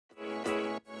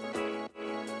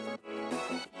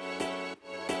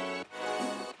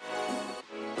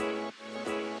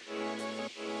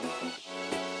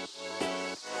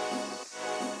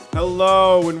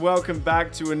Hello and welcome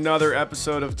back to another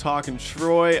episode of Talkin'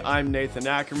 Troy. I'm Nathan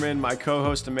Ackerman. My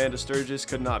co-host Amanda Sturgis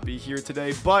could not be here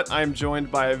today, but I'm joined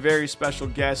by a very special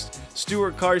guest,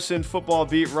 Stuart Carson, football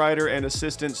beat writer and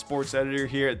assistant sports editor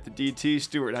here at the DT.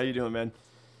 Stuart, how you doing, man?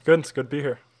 Good. It's good to be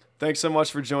here. Thanks so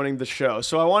much for joining the show.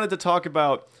 So I wanted to talk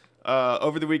about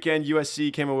over the weekend,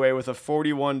 USC came away with a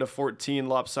 41-14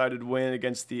 lopsided win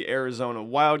against the Arizona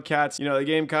Wildcats. You know, the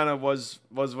game kind of was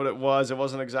what it was. It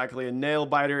wasn't exactly a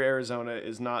nail-biter. Arizona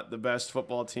is not the best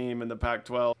football team in the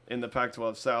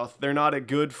Pac-12 South. They're not a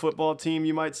good football team,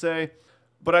 you might say.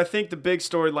 But I think the big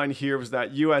storyline here was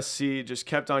that USC just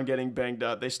kept on getting banged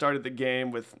up. They started the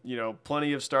game with,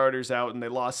 plenty of starters out, and they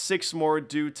lost 6 more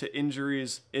due to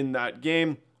injuries in that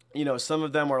game. Some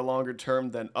of them are longer term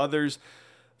than others.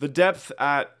 The depth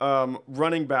at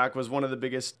running back was one of the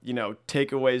biggest,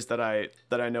 takeaways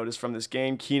that I noticed from this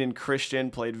game. Keenan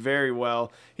Christian played very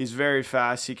well. He's very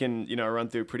fast. He can, run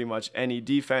through pretty much any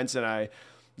defense. And I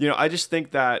just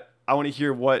think that I want to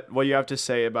hear what you have to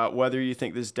say about whether you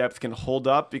think this depth can hold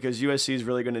up, because USC is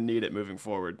really going to need it moving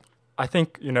forward. I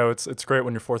think, it's great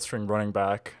when your fourth string running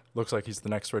back looks like he's the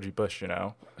next Reggie Bush,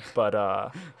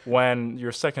 But when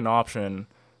your second option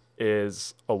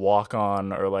is a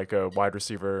walk-on or like a wide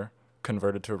receiver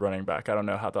converted to a running back, I don't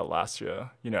know how that lasts you,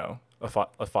 a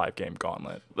 5-game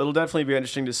gauntlet. It'll definitely be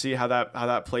interesting to see how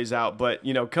that plays out. But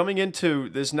coming into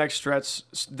this next stretch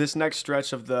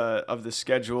of the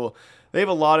schedule, they have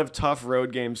a lot of tough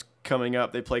road games coming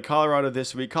up. They play Colorado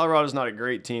this week. Colorado's not a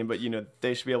great team, but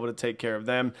they should be able to take care of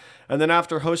them. And then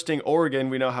after hosting Oregon,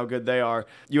 we know how good they are.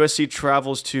 USC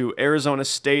travels to Arizona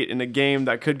State in a game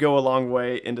that could go a long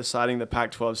way in deciding the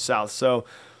Pac-12 South. So,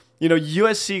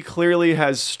 USC clearly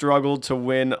has struggled to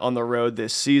win on the road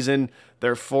this season.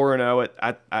 They're 4-0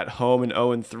 at home and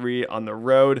 0-3 on the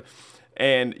road.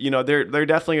 And, they're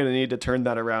definitely going to need to turn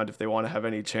that around if they want to have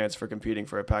any chance for competing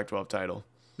for a Pac-12 title.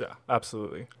 Yeah,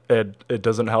 absolutely. It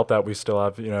doesn't help that we still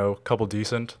have, a couple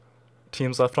decent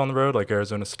teams left on the road, like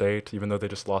Arizona State, even though they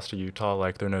just lost to Utah.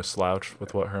 Like, they're no slouch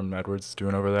with what Herman Edwards is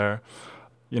doing over there.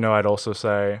 I'd also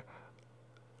say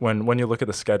when you look at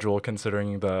the schedule,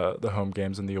 considering the home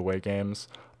games and the away games,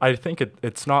 I think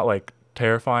it's not, like,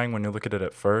 terrifying when you look at it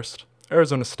at first.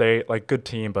 Arizona State, like, good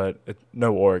team, but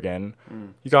no Oregon.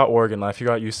 You got Oregon left. You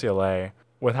got UCLA.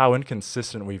 With how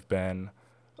inconsistent we've been,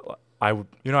 I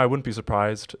wouldn't be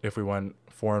surprised if we went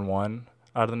 4-1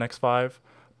 out of the next 5,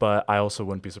 but I also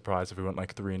wouldn't be surprised if we went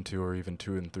like 3-2 or even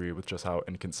 2-3 with just how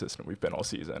inconsistent we've been all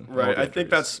season. Right. I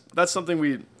think that's something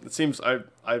it seems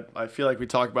I feel like we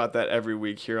talk about that every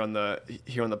week here on the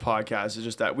podcast. It's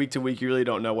just that week to week you really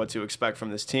don't know what to expect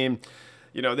from this team.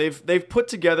 They've put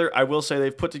together, I will say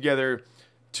they've put together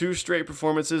 2 straight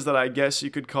performances that I guess you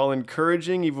could call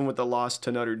encouraging, even with the loss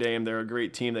to Notre Dame. They're a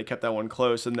great team. They kept that one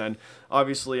close. And then,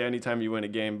 obviously, anytime you win a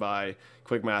game by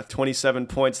quick math, 27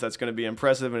 points, that's going to be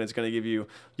impressive, and it's going to give you,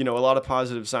 a lot of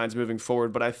positive signs moving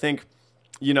forward. But I think,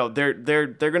 they're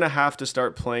going to have to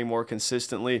start playing more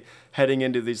consistently heading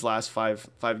into these last five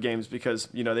games, because,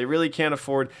 they really can't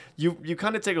afford. You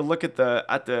kind of take a look at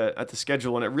the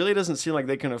schedule, and it really doesn't seem like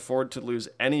they can afford to lose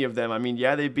any of them. I mean,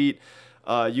 yeah, they beat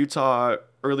Utah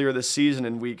earlier this season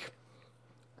in week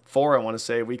 4,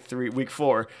 week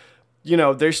 4,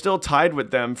 they're still tied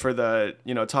with them for the,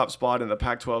 top spot in the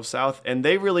Pac-12 South. And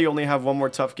they really only have one more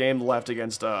tough game left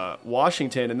against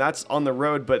Washington, and that's on the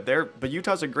road. But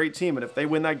Utah's a great team. And if they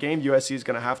win that game, USC is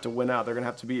going to have to win out. They're going to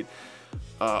have to beat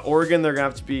Oregon. They're going to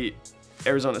have to beat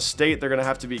Arizona State. They're going to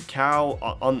have to beat Cal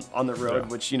on the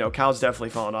road, which, Cal's definitely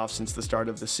fallen off since the start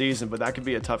of the season, but that could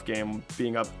be a tough game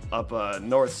being up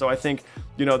north. So I think,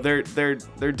 they're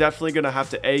definitely going to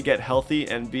have to get healthy,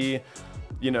 and B,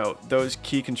 those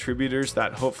key contributors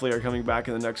that hopefully are coming back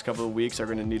in the next couple of weeks are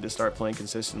going to need to start playing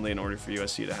consistently in order for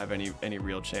USC to have any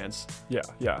real chance.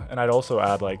 Yeah. And I'd also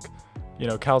add, like,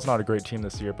 Cal's not a great team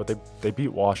this year, but they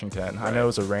beat Washington. Right. I know it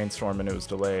was a rainstorm and it was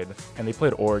delayed, and they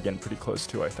played Oregon pretty close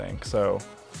too, I think. So,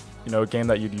 a game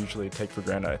that you'd usually take for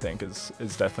granted, I think, is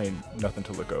definitely nothing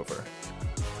to look over.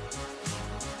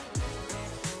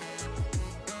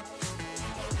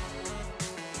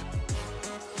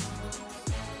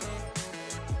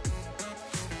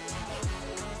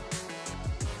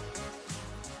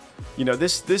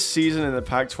 This season in the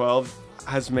Pac-12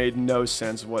 has made no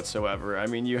sense whatsoever. I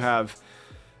mean, you have,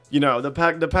 the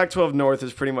Pac-12 North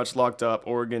is pretty much locked up.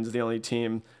 Oregon's the only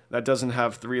team that doesn't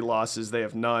have 3 losses. They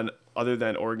have none other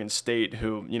than Oregon State,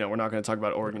 who, we're not going to talk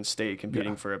about Oregon State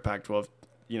competing for a Pac-12,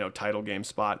 title game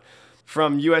spot.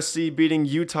 From USC beating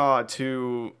Utah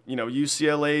to,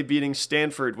 UCLA beating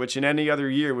Stanford, which in any other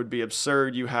year would be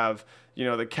absurd. You have, you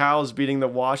know, the Cows beating the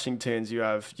Washingtons. You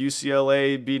have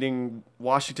UCLA beating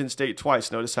Washington State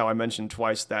twice. Notice how I mentioned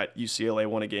twice that UCLA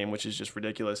won a game, which is just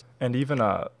ridiculous. And even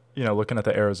you know, looking at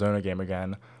the Arizona game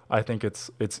again, I think it's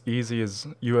easy as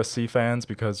USC fans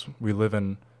because we live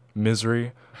in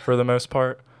misery for the most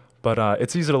part. But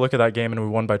it's easy to look at that game and we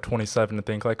won by 27 and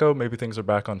think like, oh, maybe things are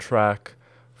back on track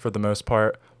for the most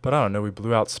part. But I don't know, we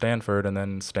blew out Stanford and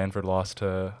then Stanford lost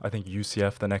to, I think,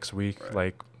 UCF the next week, Right.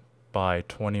 like by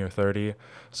 20 or 30.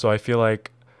 So I feel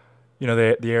like, you know,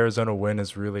 the Arizona win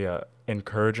is really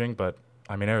encouraging, but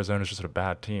I mean, Arizona's just a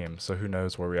bad team. So who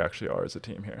knows where we actually are as a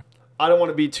team here. I don't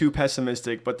want to be too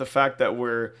pessimistic, but the fact that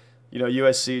you know,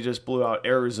 USC just blew out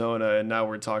Arizona, and now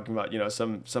we're talking about, you know,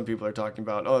 some people are talking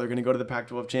about, oh, they're going to go to the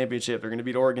Pac-12 championship, they're going to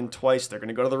beat Oregon twice, they're going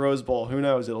to go to the Rose Bowl. Who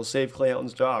knows? It'll save Clay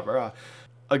Helton's job.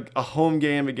 A home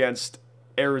game against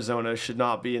Arizona should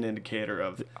not be an indicator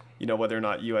of, you know, whether or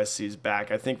not USC is back.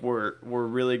 I think we're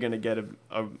really going to get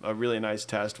a really nice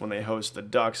test when they host the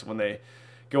Ducks, when they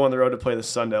go on the road to play the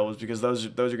Sun Devils, because those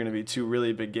are going to be two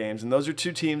really big games. And those are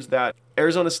two teams that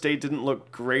Arizona State didn't look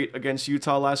great against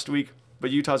Utah last week,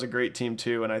 but Utah's a great team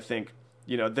too. And I think,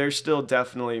 you know, they're still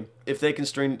definitely, if they can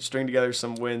string together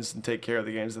some wins and take care of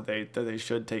the games that they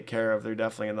should take care of, they're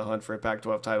definitely in the hunt for a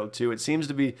Pac-12 title too. It seems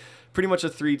to be pretty much a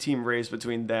 3-team race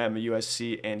between them,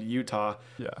 USC, and Utah.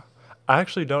 Yeah. I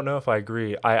actually don't know if I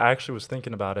agree. I actually was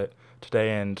thinking about it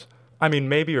today, and I mean,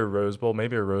 maybe a Rose Bowl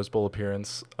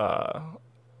appearance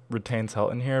retains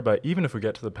Helton here, but even if we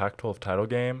get to the Pac-12 title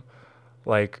game,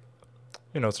 like,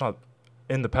 you know, it's not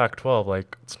in the Pac-12,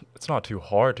 like, it's not too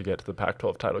hard to get to the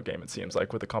Pac-12 title game, it seems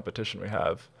like, with the competition we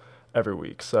have every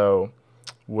week. So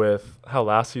with how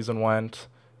last season went,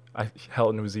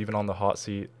 Helton was even on the hot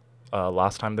seat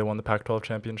last time they won the Pac-12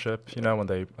 championship, you know,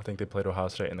 when I think they played Ohio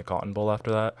State in the Cotton Bowl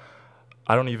after that.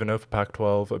 I don't even know if a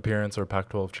Pac-12 appearance or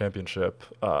Pac-12 championship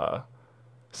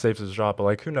saves his job, but,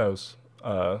 like, who knows?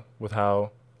 With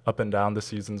how up and down the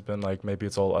season's been, like, maybe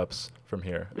it's all ups from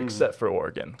here, except for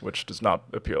Oregon, which does not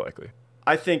appear likely.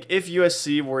 I think if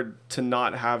USC were to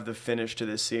not have the finish to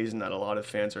this season that a lot of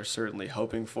fans are certainly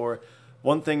hoping for,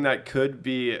 one thing that could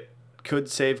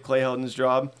save Clay Helton's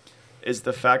job is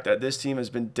the fact that this team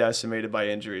has been decimated by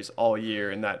injuries all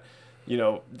year, and that, you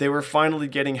know, they were finally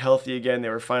getting healthy again. They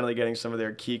were finally getting some of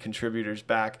their key contributors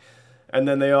back, and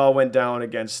then they all went down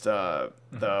against the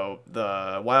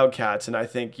Wildcats. And I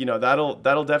think, you know,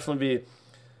 that'll definitely be,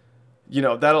 you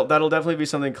know, that'll definitely be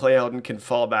something Clay Helton can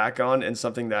fall back on, and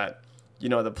something that, you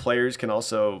know, the players can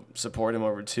also support him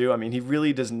over too. I mean, he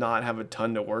really does not have a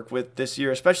ton to work with this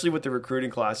year, especially with the recruiting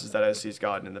classes that SC's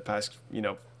gotten in the past, you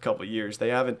know, couple of years. They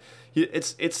haven't.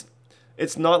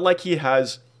 It's not like he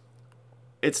has.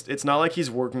 It's not like he's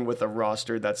working with a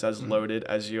roster that's as loaded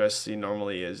as USC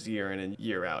normally is year in and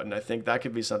year out. And I think that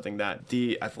could be something that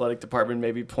the athletic department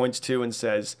maybe points to and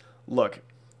says, look,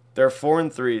 they're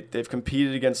 4-3. They've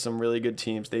competed against some really good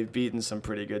teams. They've beaten some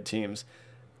pretty good teams,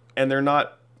 and they're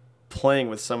not playing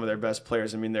with some of their best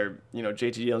players. I mean,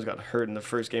 JT Daniels got hurt in the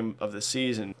first game of the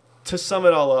season. To sum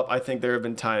it all up, I think there have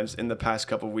been times in the past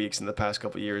couple of weeks, in the past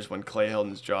couple of years, when Clay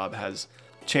Helton's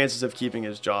chances of keeping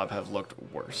his job have looked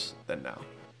worse than now.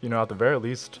 You know, at the very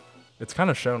least, it's kind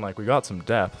of shown like we got some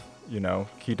depth. You know,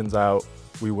 Keaton's out,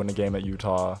 we win a game at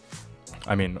Utah.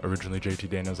 I mean, originally JT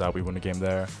Daniels out, we win a game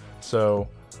there. So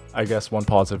I guess one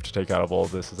positive to take out of all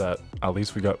of this is that at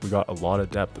least we got a lot of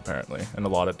depth apparently, and a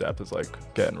lot of depth is like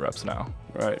getting reps now.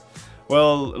 Right.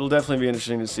 Well, it'll definitely be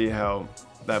interesting to see how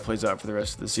that plays out for the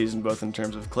rest of the season, both in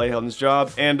terms of Clay Helton's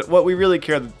job, and what we really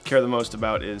care the most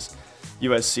about is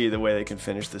USC, the way they can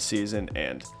finish the season,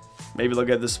 and maybe they'll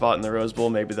get the spot in the Rose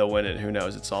Bowl, maybe they'll win it, who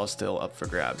knows? It's all still up for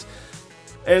grabs.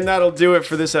 And that'll do it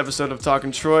for this episode of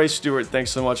Talkin' Troy. Stuart,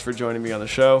 thanks so much for joining me on the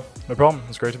show. No problem.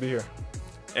 It's great to be here.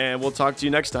 And we'll talk to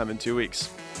you next time in 2 weeks.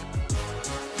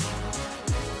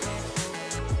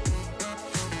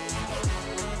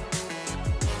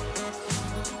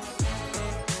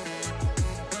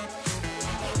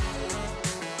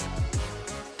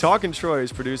 Talkin' Troy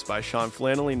is produced by Sean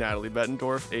Flannelly, Natalie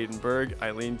Bettendorf, Aiden Berg,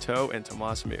 Eileen Toe, and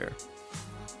Tomas Meir.